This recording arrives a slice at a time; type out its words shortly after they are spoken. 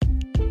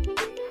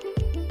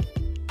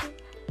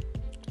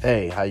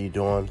Hey, how you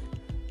doing?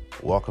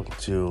 Welcome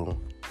to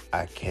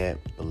I Can't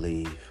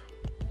Believe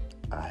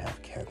I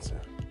Have Cancer.